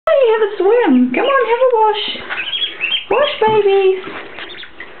have a swim. Come on, have a wash. Wash, babies.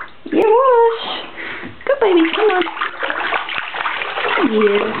 Yeah, wash. Good baby, come on.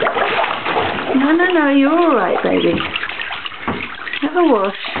 Yeah. No, you're alright, baby. Have a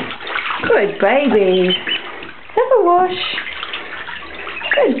wash. Good babies. Have a wash.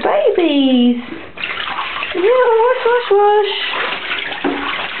 Good babies. Yeah, wash.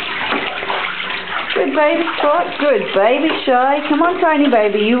 Good baby Spot. Good baby Shai. Come on, Tiny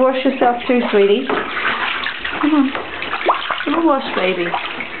baby. You wash yourself too, sweetie. Come on. Have a wash, baby. Wash.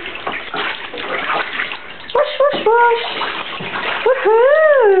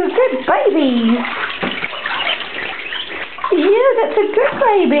 Woohoo! Good babies. Yeah, that's a good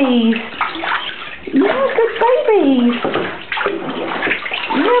baby. Yeah, good babies.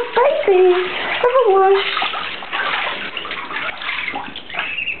 Yeah, babies. Have a wash.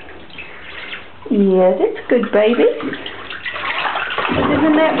 Yeah, that's good, baby.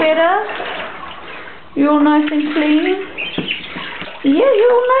 Isn't that better? You're all nice and clean? Yeah,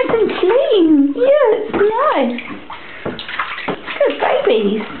 you're all nice and clean. Yeah, it's nice. Good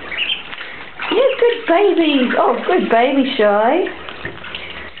babies. Yeah, good babies. Oh, good baby Shai.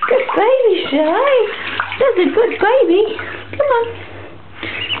 Good baby Shai. That's a good baby. Come on.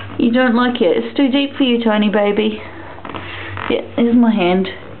 You don't like it. It's too deep for you, Tiny baby. Yeah, here's my hand.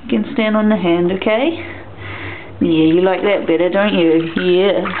 You can stand on the hand, okay? Yeah, you like that better, don't you?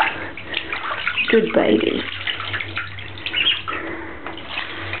 Yeah. Good baby.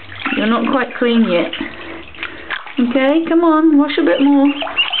 You're not quite clean yet. Okay, come on, wash a bit more.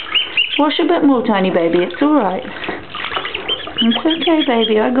 Wash a bit more, Tiny baby. It's alright. It's okay,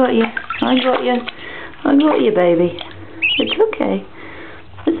 baby. I got you. I got you, baby. It's okay.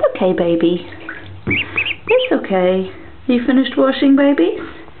 It's okay, baby. It's okay. You finished washing, baby?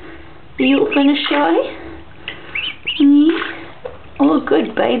 Are you all finished, Shai? Oh,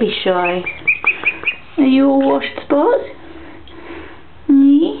 good baby Shai. Are you all washed, Spot?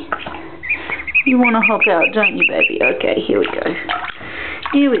 You want to hop out, don't you, baby? Okay, here we go.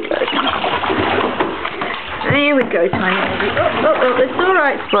 Here we go. There we go, Tiny baby. Oh, it's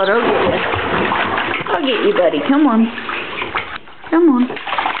alright, Spot. I'll get you, buddy. Come on. Come on.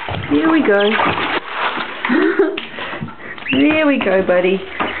 Here we go. There we go, buddy.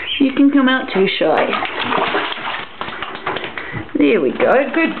 You can come out too, Shai. There we go.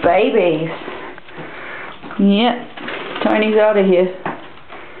 Good babies. Yeah. Tiny's out of here.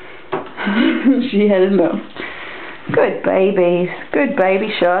 She had enough. Good babies. Good baby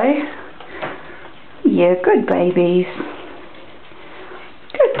Shai. Yeah, good babies.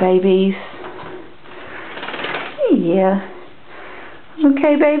 Good babies. Yeah.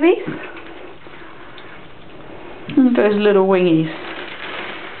 Okay, babies? Those little wingies.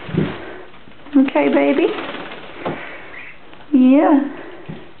 Okay, baby? Yeah.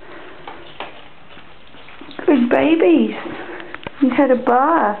 Good babies. You had a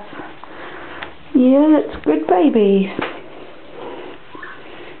bath. Yeah, that's good babies.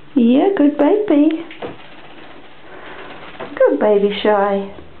 Yeah, good baby. Good baby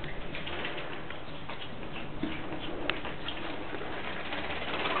Shai.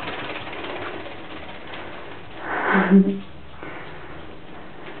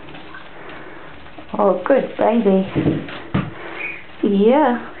 Oh, good baby.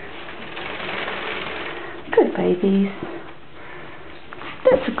 Yeah. Good babies.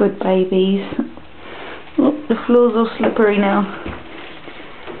 That's a good babies. Oh, the floor's all slippery now.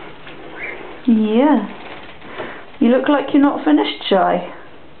 Yeah. You look like you're not finished, Shai.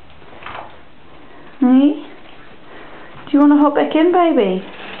 Hey? Do you want to hop back in, baby?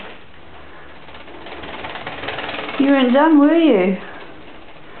 You weren't done, were you?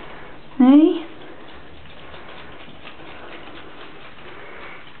 Hey?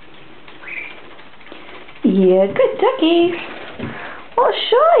 Yeah, good duckies. Oh,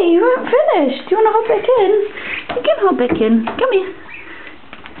 Shai, you weren't finished. Do you want to hop back in? You can hop back in. Come here.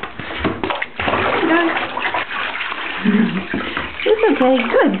 No. It's okay.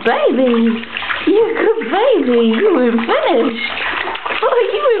 Good baby. You good baby. You weren't finished. Oh,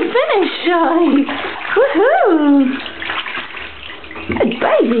 you weren't finished, Shai. Woohoo. Good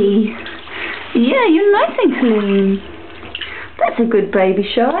baby. Yeah, you're nice and clean. That's a good baby,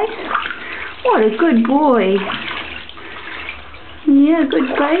 Shai. What a good boy. Yeah, good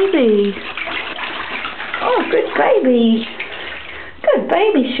baby. Oh, good baby. Good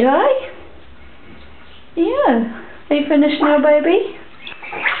baby, Shai. Yeah. Are you finished now, baby?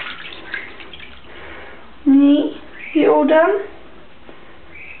 You all done?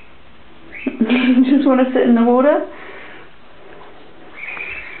 You just want to sit in the water?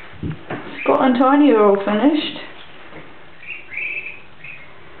 Spot and Tiny are all finished.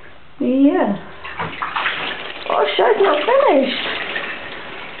 Yeah. Oh, Shai's not finished.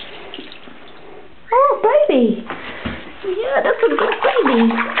 Oh, baby. Yeah, that's a good baby.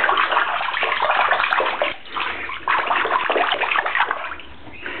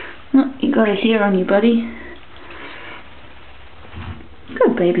 Oh, you got a hair on you, buddy.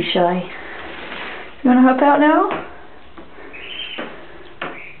 Good baby, Shai. You want to hop out now?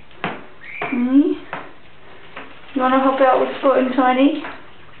 You want to hop out with Spot and Tiny?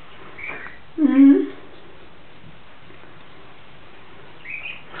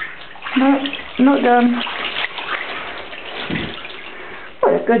 No, not done.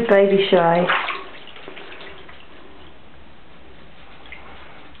 What a good baby, Shai.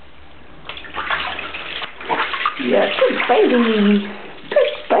 Yeah, good baby.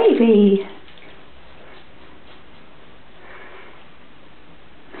 Good baby.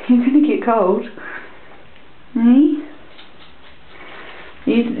 You're going to get cold.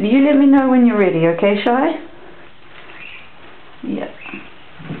 You let me know when you're ready, okay, Shai? Yeah.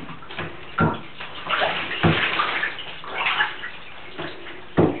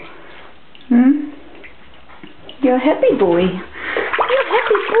 You're a happy boy. You're a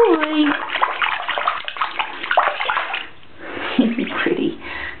happy boy. You're pretty.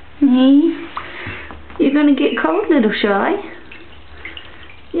 You're going to get cold, little Shai.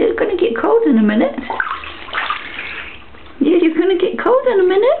 You're going to get cold in a minute. Yeah, you're going to get cold in a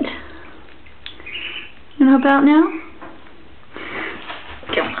minute. You want to hop out now?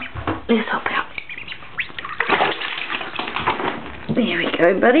 Come on, let's hop out. There we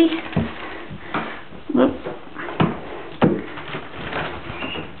go, buddy. Whoop.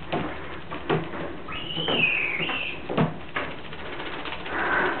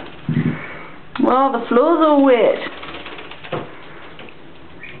 Well, the floor's all wet.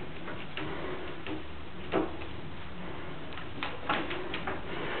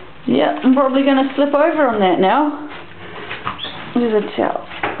 Yeah, I'm probably going to slip over on that now. With a towel.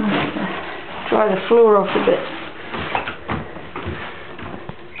 Dry the floor off a bit.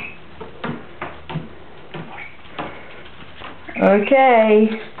 Okay.